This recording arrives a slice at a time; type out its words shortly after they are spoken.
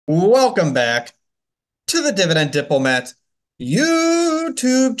Welcome back to the Dividend Diplomat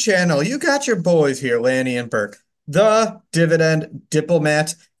YouTube channel. You got your boys here, Lanny and Bert, the Dividend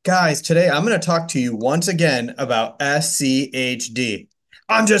Diplomat. Guys, today I'm going to talk to you once again about SCHD.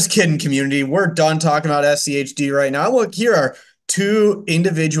 I'm just kidding, community. We're done talking about SCHD right now. Look, here are two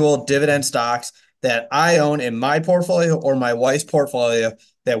individual dividend stocks that I own in my portfolio or my wife's portfolio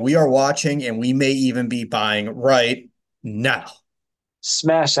that we are watching and we may even be buying right now.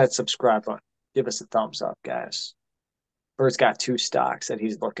 Smash that subscribe button. Give us a thumbs up, guys. Bert's got two stocks that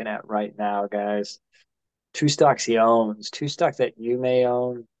he's looking at right now, guys. Two stocks he owns, two stocks that you may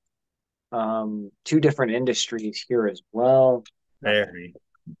own, two different industries here as well. Very.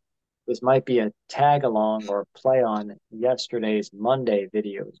 This might be a tag along or play on yesterday's Monday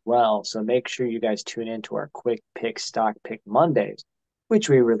video as well. So make sure you guys tune into our quick pick stock pick Mondays, which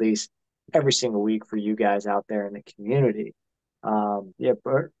we release every single week for you guys out there in the community. Yeah,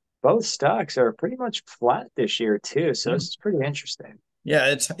 both stocks are pretty much flat this year too, so this is pretty interesting.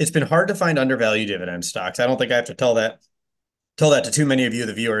 Yeah, it's been hard to find undervalued dividend stocks. I don't think I have to tell that to too many of you,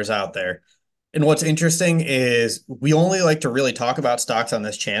 the viewers out there. And what's interesting is we only like to really talk about stocks on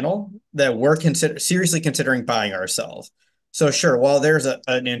this channel that we're seriously considering buying ourselves. So sure, while there's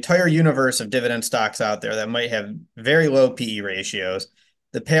an entire universe of dividend stocks out there that might have very low PE ratios,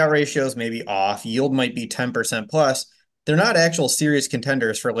 the payout ratios may be off, yield might be 10% plus, they're not actual serious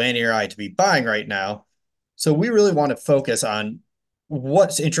contenders for Lanny or I to be buying right now. So we really want to focus on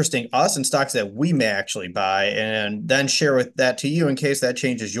what's interesting us and stocks that we may actually buy and then share with that to you in case that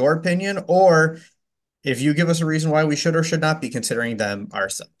changes your opinion or if you give us a reason why we should or should not be considering them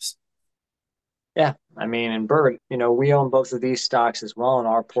ourselves. Yeah, I mean, and Bert, we own both of these stocks as well in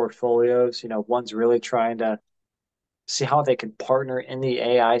our portfolios. One's really trying to see how they can partner in the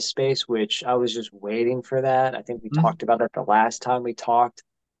AI space, which I was just waiting for that. I think we Mhm. talked about it the last time we talked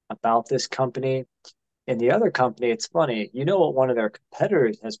about this company. And the other company, it's funny, what one of their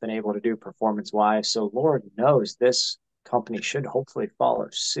competitors has been able to do performance wise. So Lord knows this company should hopefully follow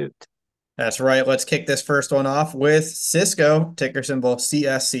suit. That's right. Let's kick this first one off with Cisco, ticker symbol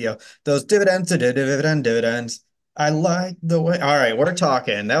CSCO. Those dividends, dividends. I like the way. All right, we're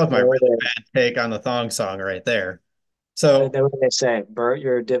talking. That was my There really it is. bad take on the thong song right there. So Then what do they say? Bert,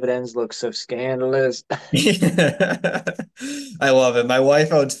 your dividends look so scandalous. I love it. My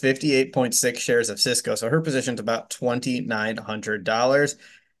wife owns 58.6 shares of Cisco, so her position's about $2,900.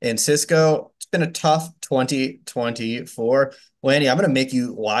 In Cisco, it's been a tough 2024. Lanny, I'm going to make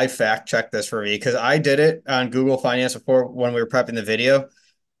you live fact check this for me because I did it on Google Finance before when we were prepping the video.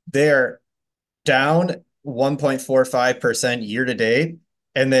 They're down 1.45% year to date,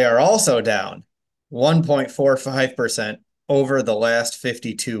 and they are also down 1.45% over the last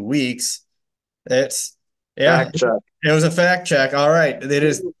 52 weeks. It's yeah, Fact check. it was a fact check. All right. It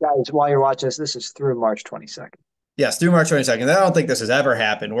is Guys, while you're watching this is through March 22nd. yes, through March 22nd. I don't think this has ever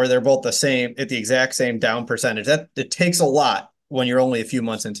happened where they're both the same at the exact same down percentage. That it takes a lot when you're only a few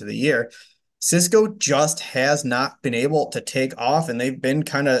months into the year. Cisco just has not been able to take off and they've been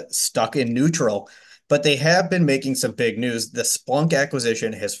kind of stuck in neutral, but they have been making some big news. The Splunk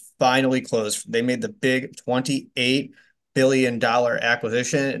acquisition has finally closed. They made the big $28 billion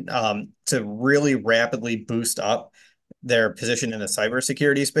acquisition to really rapidly boost up their position in the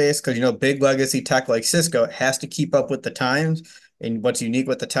cybersecurity space because big legacy tech like Cisco has to keep up with the times. And what's unique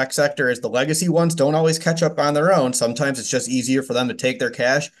with the tech sector is the legacy ones don't always catch up on their own. Sometimes it's just easier for them to take their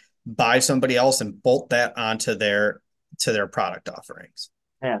cash, buy somebody else, and bolt that onto their product offerings.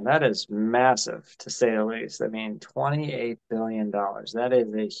 Man, that is massive to say the least. I mean, $28 billion. That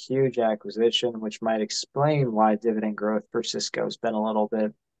is a huge acquisition, which might explain why dividend growth for Cisco has been a little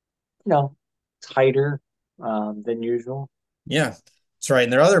bit, you know, tighter than usual. Yeah, that's right.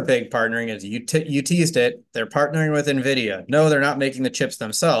 And their other big partnering is you teased it. They're partnering with NVIDIA. No, they're not making the chips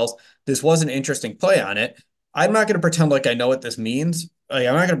themselves. This was an interesting play on it. I'm not going to pretend like I know what this means. Like,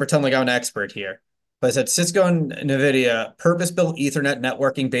 I'm not going to pretend like I'm an expert here. But I said Cisco and NVIDIA purpose-built Ethernet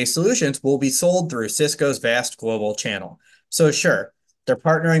networking-based solutions will be sold through Cisco's vast global channel. So sure, they're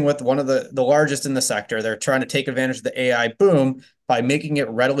partnering with one of the largest in the sector. They're trying to take advantage of the AI boom by making it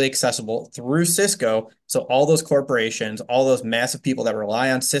readily accessible through Cisco. So all those corporations, all those massive people that rely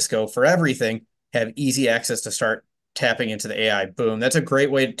on Cisco for everything have easy access to start tapping into the AI boom. That's a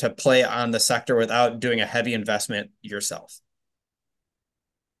great way to play on the sector without doing a heavy investment yourself.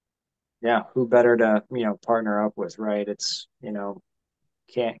 Yeah, who better to, partner up with, right? It's,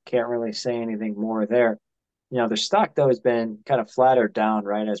 can't really say anything more there. Their stock though has been kind of flattered down,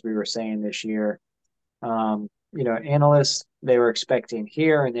 right? As we were saying this year. Analysts they were expecting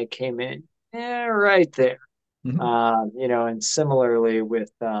here and they came in right there. Mhm. And similarly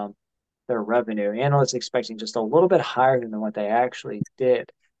with their revenue, analysts expecting just a little bit higher than what they actually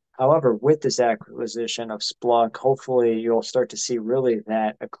did. However, with this acquisition of Splunk, hopefully you'll start to see really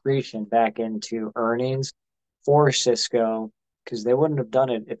that accretion back into earnings for Cisco because they wouldn't have done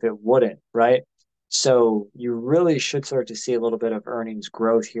it if it wouldn't, right? So you really should start to see a little bit of earnings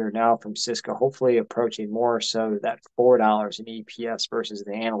growth here now from Cisco, hopefully approaching more so that $4 in EPS versus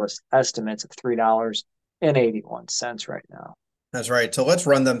the analyst estimates of $3.81 right now. That's right. So let's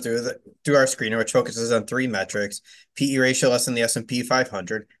run them through our screener, which focuses on three metrics: PE ratio less than the S&P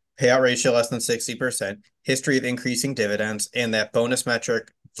 500, payout ratio less than 60%, history of increasing dividends, and that bonus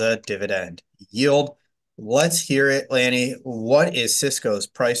metric, the dividend yield. Let's hear it, Lanny. What is Cisco's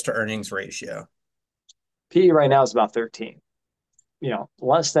price to earnings ratio? PE right now is about 13.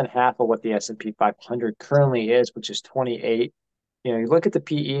 Less than half of what the S&P 500 currently is, which is 28. You look at the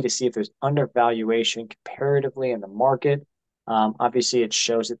PE to see if there's undervaluation comparatively in the market. Obviously, it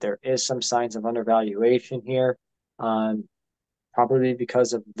shows that there is some signs of undervaluation here, probably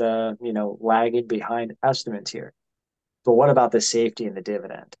because of the, lagging behind estimates here. But what about the safety and the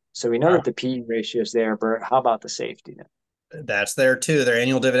dividend? So we know that the PE ratio is there, Bert. How about the safety? That's there too. Their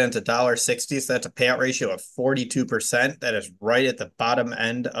annual dividend's $1.60. So that's a payout ratio of 42%. That is right at the bottom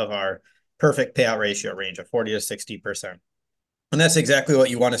end of our perfect payout ratio range of 40 to 60%. And that's exactly what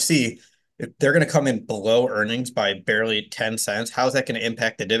you want to see. If they're going to come in below earnings by barely 10 cents, how's that going to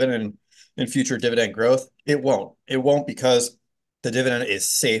impact the dividend and future dividend growth? It won't. It won't because the dividend is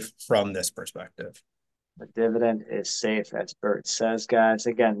safe from this perspective. The dividend is safe, as Bert says, guys.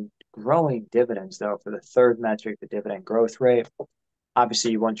 Again, growing dividends, though, for the third metric, the dividend growth rate.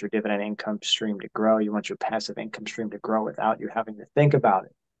 Obviously, you want your dividend income stream to grow. You want your passive income stream to grow without you having to think about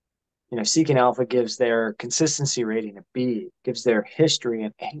it. Seeking Alpha gives their consistency rating a B, gives their history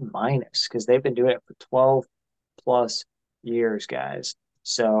an A minus because they've been doing it for 12 plus years, guys.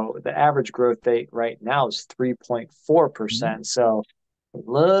 So the average growth rate right now is 3.4%. So a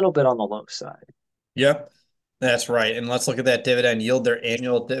little bit on the low side. Yep, that's right. And let's look at that dividend yield. Their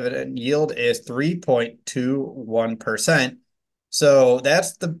annual dividend yield is 3.21%. So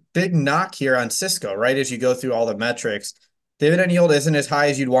that's the big knock here on Cisco, right? As you go through all the metrics, dividend yield isn't as high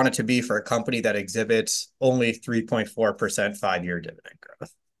as you'd want it to be for a company that exhibits only 3.4% 5-year dividend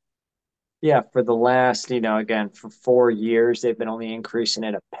growth. Yeah, for the last, again, for 4 years, they've been only increasing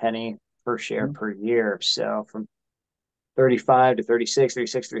it a penny per share per year. So from 35 to 36,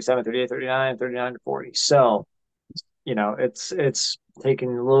 36, 37, 38, 39, 39 to 40. So, it's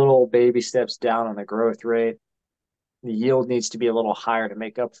taking little baby steps down on the growth rate. The yield needs to be a little higher to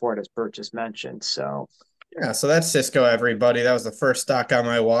make up for it, as Bert just mentioned. So, Yeah, so that's Cisco, everybody. That was the first stock on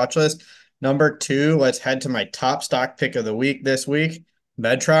my watch list. Number two, let's head to my top stock pick of the week this week.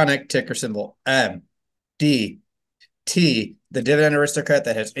 Medtronic, ticker symbol MDT, the Dividend Aristocrat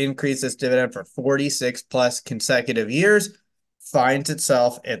that has increased its dividend for 46 plus consecutive years, finds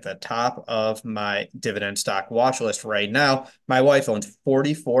itself at the top of my dividend stock watch list right now. My wife owns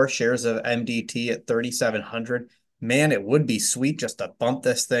 44 shares of MDT at 3,700. Man, it would be sweet just to bump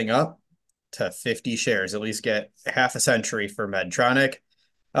this thing up to 50 shares, at least get half a century for Medtronic.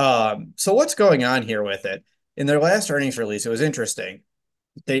 So what's going on here with it? In their last earnings release, it was interesting.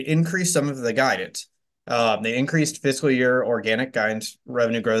 They increased some of the guidance. They increased fiscal year organic guidance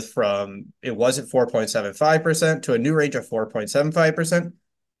revenue growth from it was at 4.75% to a new range of 4.75%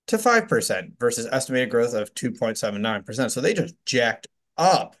 to 5% versus estimated growth of 2.79%. So they just jacked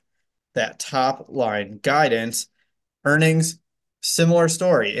up that top line guidance. Earnings, similar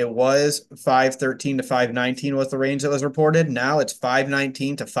story. It was 513 to 519 was the range that was reported. Now it's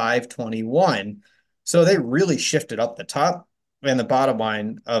 519 to 521. So they really shifted up the top and the bottom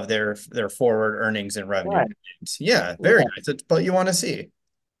line of their forward earnings and revenue right. guidance. Yeah, very Yeah. nice. It's what you want to see.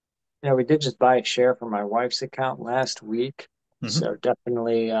 We did just buy a share from my wife's account last week. Mhm. So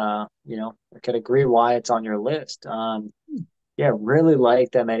definitely, I could agree why it's on your list. Yeah, really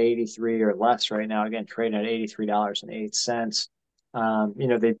like them at 83 or less right now. Again, trading at $83.08.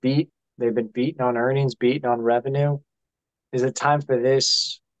 They've been beaten on earnings, beaten on revenue. Is it time for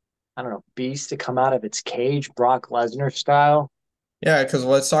this, I don't know, beast to come out of its cage, Brock Lesnar style? Yeah, because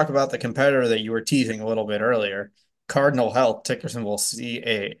let's talk about the competitor that you were teasing a little bit earlier. Cardinal Health, ticker symbol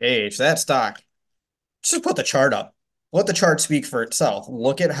CAH. That stock, just put the chart up. Let the chart speak for itself.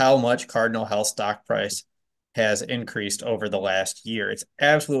 Look at how much Cardinal Health stock price has increased over the last year. It's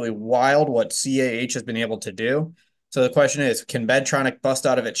absolutely wild what CAH has been able to do. So the question is, can Medtronic bust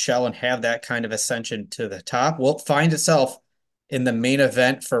out of its shell and have that kind of ascension to the top? Will it find itself in the main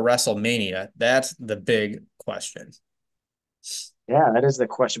event for WrestleMania? That's the big question. Yeah, that is the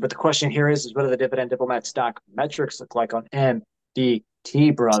question. But the question here is what do the dividend diplomat stock metrics look like on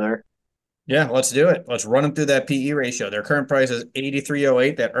MDT, brother? Yeah, let's do it. Let's run them through that PE ratio. Their current price is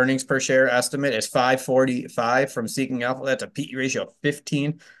 83.08. That earnings per share estimate is 545 from Seeking Alpha. That's a PE ratio of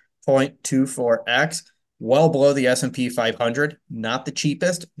 15.24x, well below the S&P 500. Not the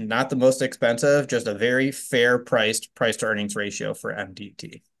cheapest, not the most expensive, just a very fair priced price to earnings ratio for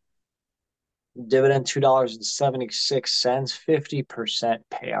MDT. Dividend $2.76, 50%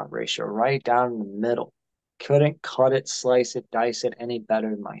 payout ratio, right down in the middle. Couldn't cut it, slice it, dice it any better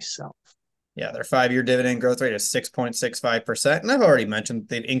than myself. Yeah, their 5-year dividend growth rate is 6.65%. And I've already mentioned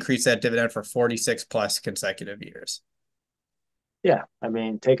they've increased that dividend for 46 plus consecutive years. Yeah, I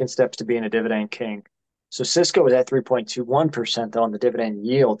mean, taking steps to being a dividend king. So Cisco is at 3.21% on the dividend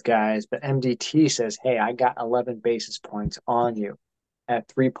yield, guys, but MDT says, hey, I got 11 basis points on you at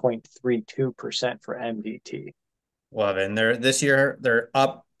 3.32% for MDT. Love it. And this year they're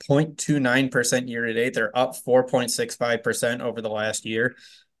up 0.29% year to date. They're up 4.65% over the last year.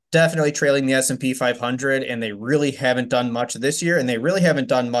 Definitely trailing the S&P 500, and they really haven't done much this year, and they really haven't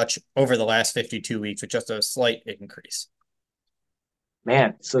done much over the last 52 weeks with just a slight increase.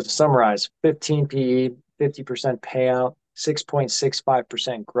 Man, so to summarize, 15 PE, 50% payout,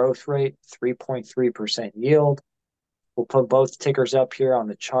 6.65% growth rate, 3.3% yield. We'll put both tickers up here on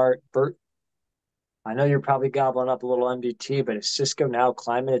the chart. Bert, I know you're probably gobbling up a little MDT, but is Cisco now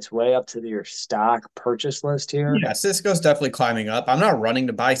climbing its way up to your stock purchase list here? Yeah, Cisco's definitely climbing up. I'm not running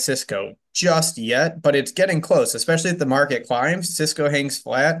to buy Cisco just yet, but it's getting close, especially if the market climbs. Cisco hangs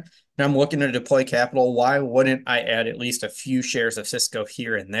flat, and I'm looking to deploy capital. Why wouldn't I add at least a few shares of Cisco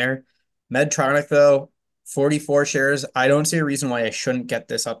here and there? Medtronic, though, 44 shares. I don't see a reason why I shouldn't get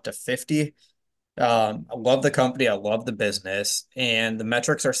this up to 50. I love the company. I love the business, and the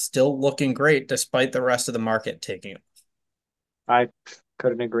metrics are still looking great despite the rest of the market taking it. I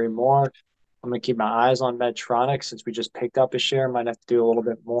couldn't agree more. I'm going to keep my eyes on Medtronic since we just picked up a share. Might have to do a little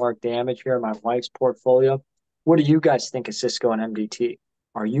bit more damage here in my wife's portfolio. What do you guys think of Cisco and MDT?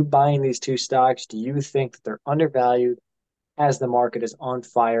 Are you buying these two stocks? Do you think that they're undervalued as the market is on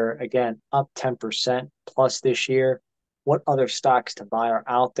fire? Again, up 10% plus this year. What other stocks to buy are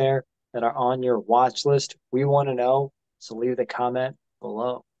out there that are on your watch list? We want to know. So leave the comment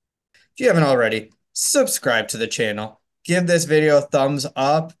below. If you haven't already, subscribe to the channel, give this video a thumbs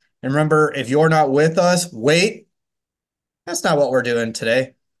up, and remember, if you're not with us, wait, that's not what we're doing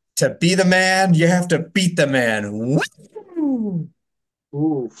today. To be the man, you have to beat the man. Woo!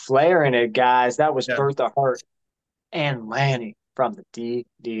 Ooh, flaring it, guys. That was Yeah. Bert the Heart and Lanny from the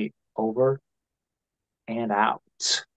DD over and out.